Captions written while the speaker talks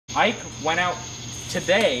Ike went out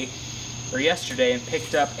today, or yesterday, and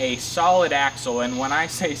picked up a solid axle, and when I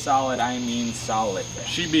say solid, I mean solid.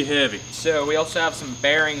 She be heavy. So we also have some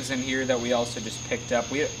bearings in here that we also just picked up.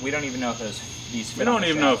 We don't even know if these fit. We don't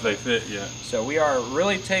even know if they fit yet. So we are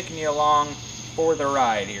really taking you along for the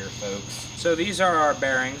ride here, folks. So these are our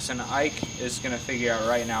bearings, and Ike is gonna figure out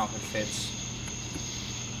right now if it fits.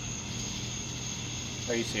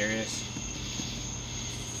 Are you serious?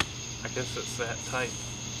 I guess it's that tight.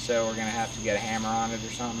 So we're gonna have to get a hammer on it or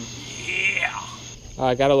something? Yeah!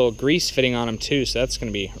 I got a little grease fitting on them too, so that's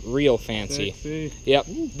gonna be real fancy. Sexy. Yep,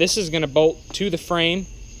 this is gonna bolt to the frame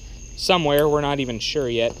somewhere, we're not even sure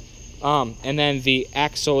yet. And then the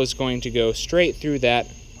axle is going to go straight through that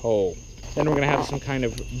hole. Then we're gonna have some kind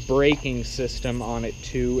of braking system on it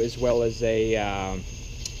too, as well as a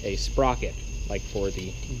sprocket, like for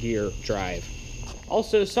the gear drive.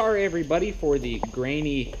 Also, sorry everybody for the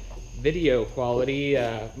grainy video quality.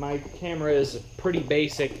 My camera is pretty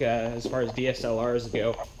basic as far as DSLRs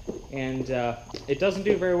go, and it doesn't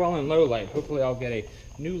do very well in low light. Hopefully I'll get a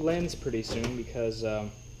new lens pretty soon because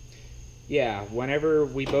yeah, whenever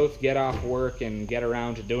we both get off work and get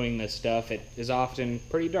around to doing this stuff, it is often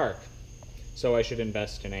pretty dark. So I should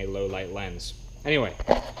invest in a low light lens. Anyway,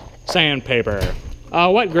 sandpaper.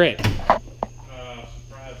 What grit?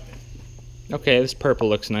 Okay, this purple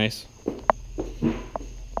looks nice.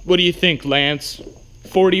 What do you think, Lance?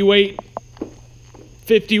 40 weight?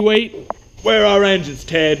 50 weight? Where are our engines,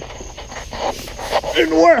 Ted? In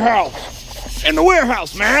the warehouse! In the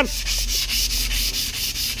warehouse, man!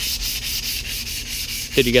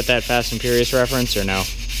 Did you get that Fast and Furious reference or no?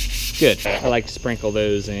 Good. I like to sprinkle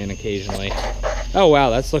those in occasionally. Oh wow,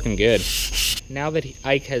 that's looking good. Now that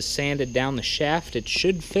Ike has sanded down the shaft, it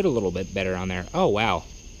should fit a little bit better on there. Oh wow.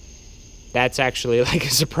 That's actually like a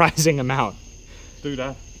surprising amount. Dude,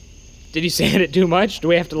 Did you sand it too much? Do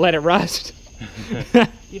we have to let it rust?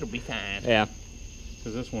 it'll be fine. Yeah.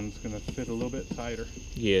 Because this one's going to fit a little bit tighter.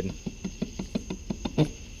 Good.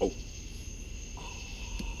 Oh.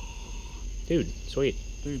 Dude, sweet.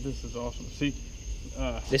 Dude, this is awesome. See,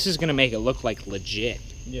 this is going to make it look like legit.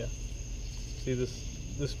 Yeah. See,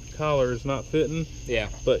 this collar is not fitting. Yeah.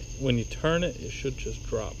 But when you turn it, it should just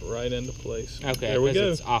drop right into place. Okay, there we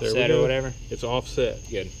go. It's offset or whatever? It's offset.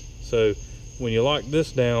 Good. So when you lock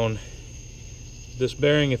this down, this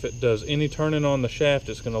bearing, if it does any turning on the shaft,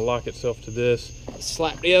 it's going to lock itself to this.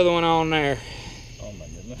 Slap the other one on there. Oh my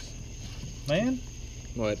goodness. Man.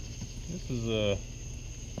 What? This is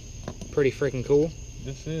pretty freaking cool.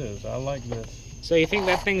 This is. I like this. So you think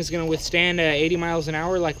that thing's going to withstand 80 miles an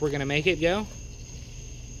hour like we're going to make it go?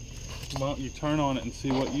 Well, you turn on it and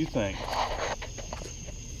see what you think.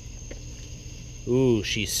 Ooh,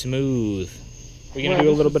 she's smooth. We're going to do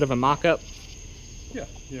a little bit of a mock-up? Yeah,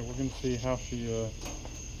 we're going to see how she...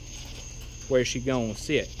 Where's she going? We'll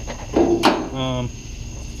see it.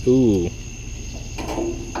 Ooh.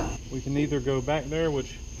 We can either go back there,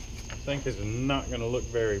 which I think is not going to look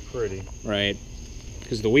very pretty. Right.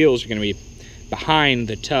 Because the wheels are going to be behind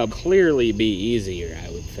the tub. Clearly be easier, I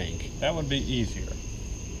would think. That would be easier.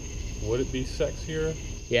 Would it be sexier?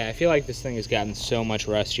 Yeah, I feel like this thing has gotten so much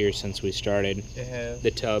rustier since we started. It has. The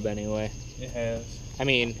tub, anyway. It has. I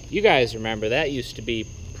mean, you guys remember that used to be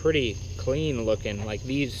pretty clean looking. Like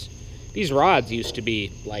these rods used to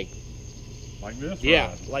be like this. Yeah,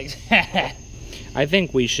 rod. like that. I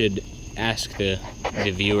think we should ask the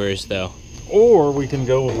viewers though. Or we can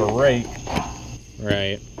go with a rake.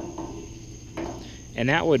 Right. And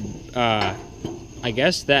that would, I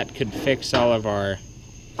guess that could fix all of our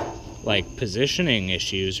like positioning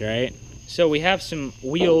issues, right? So we have some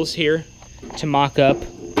wheels here to mock up,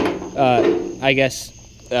 I guess,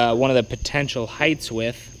 one of the potential heights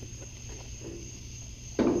with.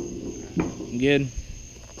 Good.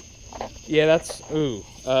 Yeah, that's, ooh.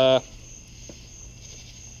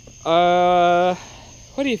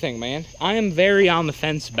 What do you think, man? I am very on the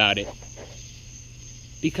fence about it.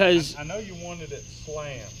 Because I know you wanted it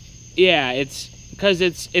slammed. Yeah,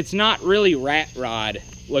 it's not really rat rod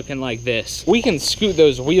looking like this. We can scoot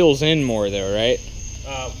those wheels in more though, right?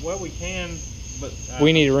 Well, we can, but...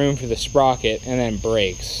 we need room for the sprocket and then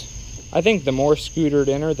brakes. I think the more scootered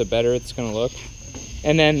inner, the better it's gonna look.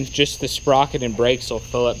 And then just the sprocket and brakes will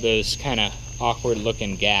fill up those kind of awkward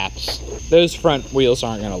looking gaps. Those front wheels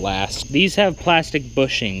aren't gonna last. These have plastic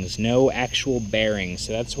bushings, no actual bearings,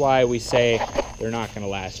 so that's why we say they're not gonna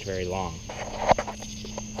last very long.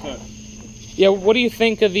 Yeah, what do you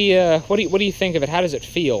think of the, what do you think of it? How does it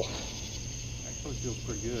feel? Actually feels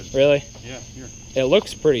pretty good. Really? Yeah, here. It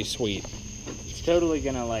looks pretty sweet. It's totally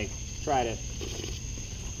gonna like try to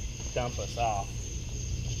dump us off.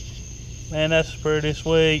 Man, that's pretty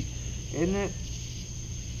sweet. Isn't it?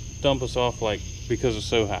 Dump us off like because it's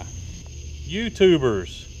so high.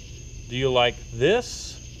 YouTubers, do you like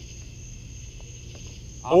this?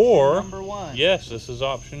 Option number one. Yes, this is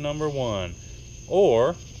option number one.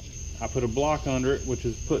 Or I put a block under it, which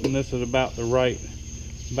is putting this at about the right,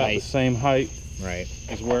 the same height. Right.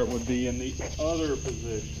 Is where it would be in the other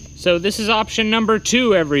position. So this is option number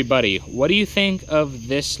two, everybody. What do you think of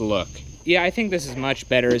this look? Yeah, I think this is much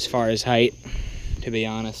better as far as height, to be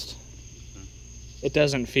honest. It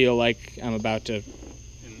doesn't feel like I'm about to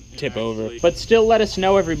tip over. But still, let us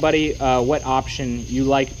know, everybody, what option you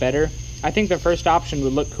like better. I think the first option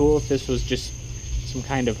would look cool if this was just some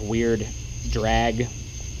kind of weird drag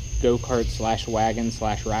go-kart slash wagon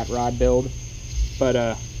slash rat rod build.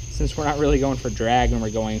 But since we're not really going for drag and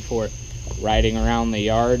we're going for riding around the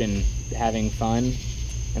yard and having fun,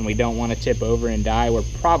 and we don't want to tip over and die, we're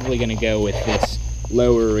probably going to go with this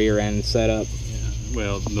lower rear end setup. Yeah.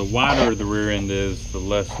 Well, the wider the rear end is, the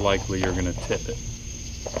less likely you're going to tip it.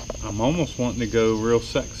 I'm almost wanting to go real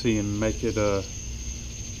sexy and make it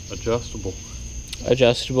adjustable.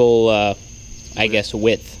 Adjustable, I guess,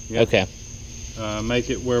 width. Yep. Okay. Make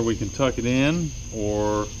it where we can tuck it in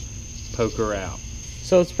or poke her out.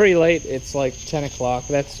 So it's pretty late. It's like 10 o'clock.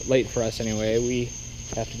 That's late for us anyway. We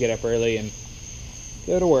have to get up early and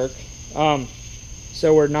go to work.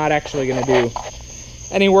 So we're not actually going to do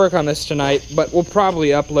any work on this tonight, but we'll probably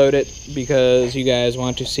upload it because you guys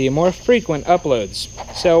want to see more frequent uploads.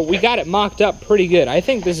 So we got it mocked up pretty good. I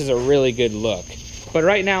think this is a really good look. But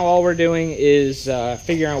right now all we're doing is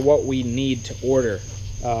figuring out what we need to order.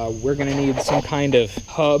 We're going to need some kind of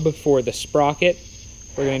hub for the sprocket.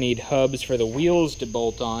 We're going to need hubs for the wheels to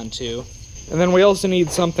bolt onto. And then we also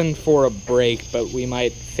need something for a brake, but we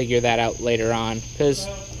might figure that out later on, because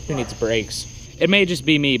who needs brakes? It may just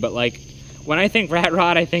be me, but like, when I think rat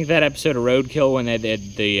rod, I think that episode of Roadkill when they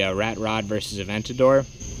did the rat rod versus Aventador.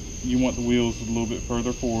 You want the wheels a little bit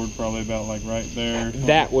further forward, probably about like right there.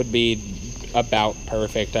 That would be about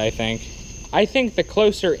perfect, I think. I think the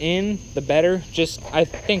closer in, the better. Just, I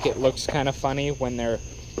think it looks kind of funny when they're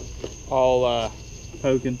all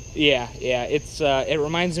poking. Yeah, it's it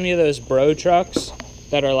reminds me of those bro trucks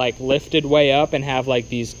that are like lifted way up and have like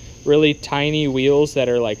these really tiny wheels that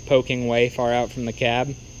are like poking way far out from the cab.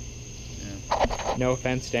 Yeah. No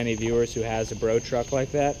offense to any viewers who has a bro truck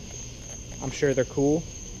like that. I'm sure they're cool,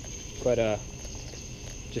 but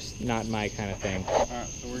just not my kind of thing. Alright,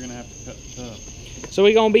 so we're gonna have to cut the tub. So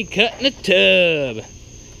we're gonna be cutting the tub.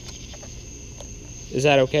 Is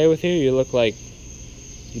that okay with you? You look like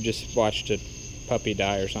you just watched a puppy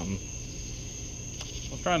die or something.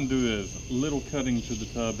 I was trying to do as little cutting to the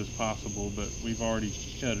tub as possible, but we've already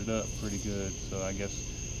cut it up pretty good, so I guess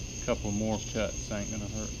a couple more cuts ain't gonna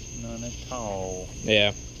hurt none at all.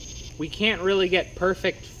 Yeah. We can't really get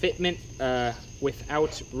perfect fitment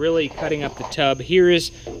without really cutting up the tub. Here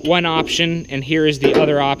is one option, and here is the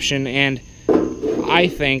other option, and I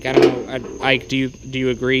think, I don't know, Ike, do you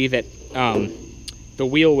agree that the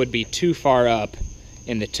wheel would be too far up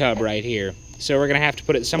in the tub right here? So we're going to have to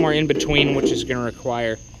put it somewhere in between, which is going to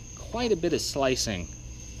require quite a bit of slicing.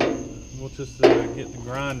 We'll just get the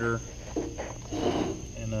grinder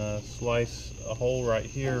and slice a hole right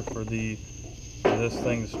here for this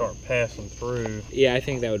thing to start passing through. Yeah, I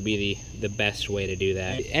think that would be the best way to do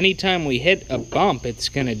that. Anytime we hit a bump, it's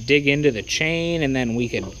going to dig into the chain, and then we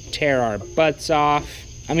could tear our butts off.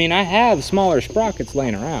 I mean, I have smaller sprockets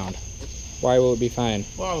laying around. Why will it be fine?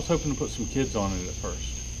 Well, I was hoping to put some kids on it at first.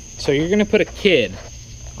 So you're going to put a kid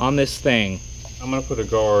on this thing. I'm going to put a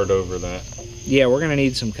guard over that. Yeah, we're going to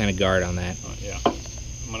need some kind of guard on that. Yeah,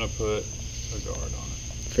 I'm going to put a guard on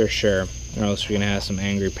it. For sure, or else we're going to have some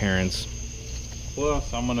angry parents.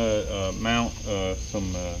 Plus, I'm going to mount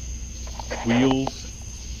some wheels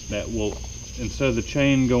that will, instead of the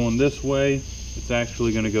chain going this way, it's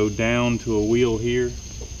actually going to go down to a wheel here.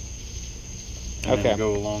 And okay. Then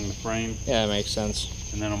go along the frame. Yeah, that makes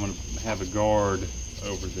sense. And then I'm going to have a guard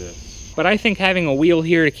over this. But I think having a wheel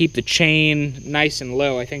here to keep the chain nice and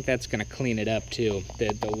low, I think that's going to clean it up too,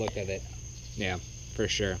 the look of it. Yeah, for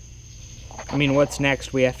sure. I mean, what's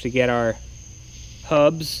next? We have to get our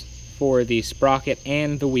hubs for the sprocket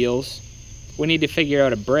and the wheels. We need to figure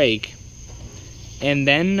out a brake. And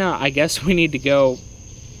then I guess we need to go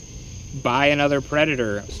buy another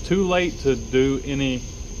Predator. It's too late to do any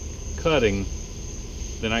cutting.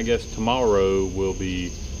 Then I guess tomorrow we'll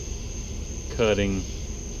be cutting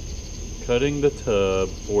the tub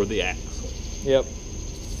for the axle. Yep.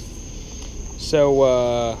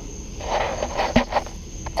 So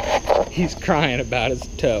he's crying about his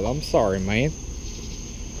tub. I'm sorry, man.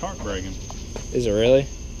 Heartbreaking. Is it really?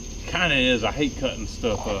 Kind of is. I hate cutting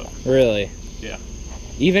stuff up. Really? Yeah.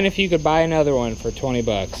 Even if you could buy another one for 20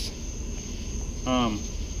 bucks.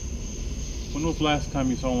 When was the last time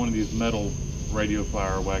you saw one of these metal radio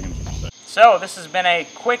flyer wagons for sale? So this has been a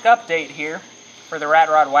quick update here for the Rat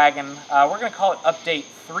Rod Wagon. We're going to call it update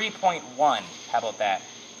 3.1. How about that?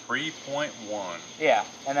 3.1. Yeah,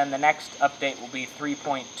 and then the next update will be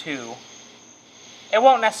 3.2. It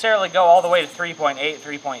won't necessarily go all the way to 3.8,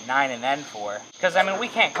 3.9, and then 4. Because, I mean, we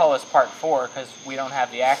can't call this part 4 because we don't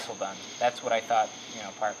have the axle done. That's what I thought, you know,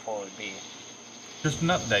 part 4 would be. Just an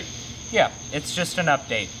update. Yeah, it's just an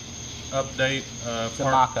update. Update, It's a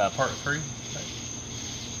mock-up. Part 3?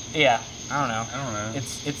 Yeah, I don't know. I don't know.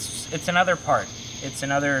 It's another part. It's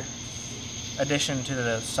another addition to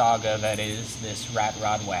the saga that is this Rat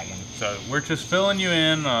Rod Wagon. So we're just filling you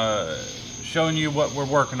in, showing you what we're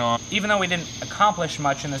working on. Even though we didn't accomplish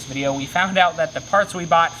much in this video, we found out that the parts we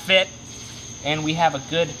bought fit, and we have a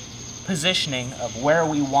good positioning of where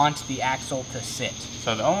we want the axle to sit.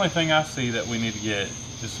 So the only thing I see that we need to get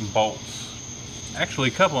is some bolts. Actually,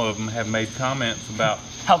 a couple of them have made comments about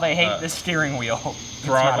how they hate the steering wheel. It's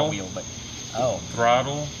not a wheel, but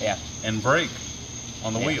throttle, yeah, and brake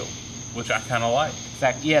on the wheel, which I kind of like.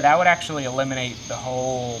 Exactly. Yeah, that would actually eliminate the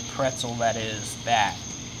whole pretzel that is that.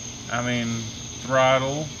 I mean,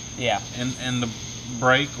 throttle. Yeah. And the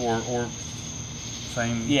brake or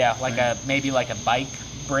same. Yeah, like thing. maybe like a bike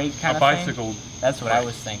brake kind of thing. A bicycle. That's what I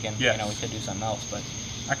was thinking. Yes. You know, we could do something else, but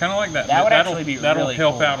I kind of like that. That would actually be that'll really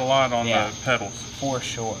help cool. out a lot on the pedals. For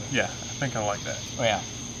sure. Yeah, I think I like that. Oh yeah.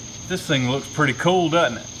 This thing looks pretty cool,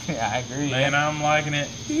 doesn't it? Yeah, I agree. Man, I'm liking it.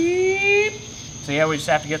 So yeah, we just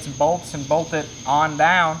have to get some bolts and bolt it on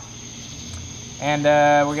down. And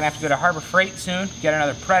we're going to have to go to Harbor Freight soon, get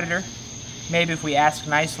another Predator. Maybe if we ask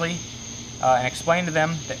nicely and explain to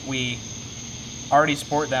them that we already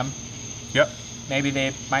sport them. Yep. Maybe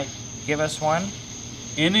they might give us one.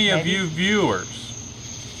 Any of you viewers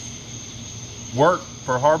work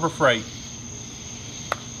for Harbor Freight,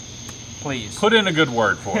 please put in a good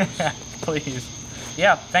word for us. Please.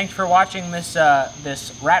 Yeah, thanks for watching this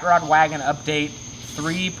this Rat Rod Wagon update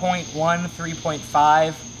 3.1,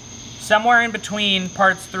 3.5. Somewhere in between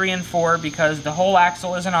parts 3 and 4 because the whole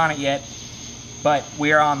axle isn't on it yet, but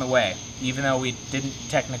we are on the way, even though we didn't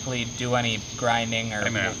technically do any grinding or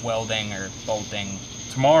welding or bolting.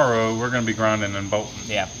 Tomorrow we're going to be grinding and bolting.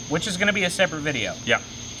 Yeah, which is going to be a separate video. Yeah.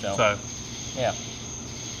 So yeah.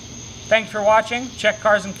 Thanks for watching. Check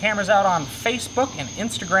Cars and Cameras out on Facebook and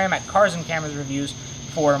Instagram at Cars and Cameras Reviews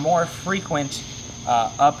for more frequent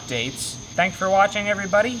updates. Thanks for watching,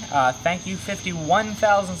 everybody. Thank you,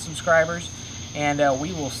 51,000 subscribers, and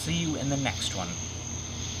we will see you in the next one.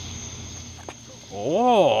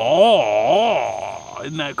 Oh,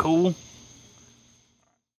 isn't that cool?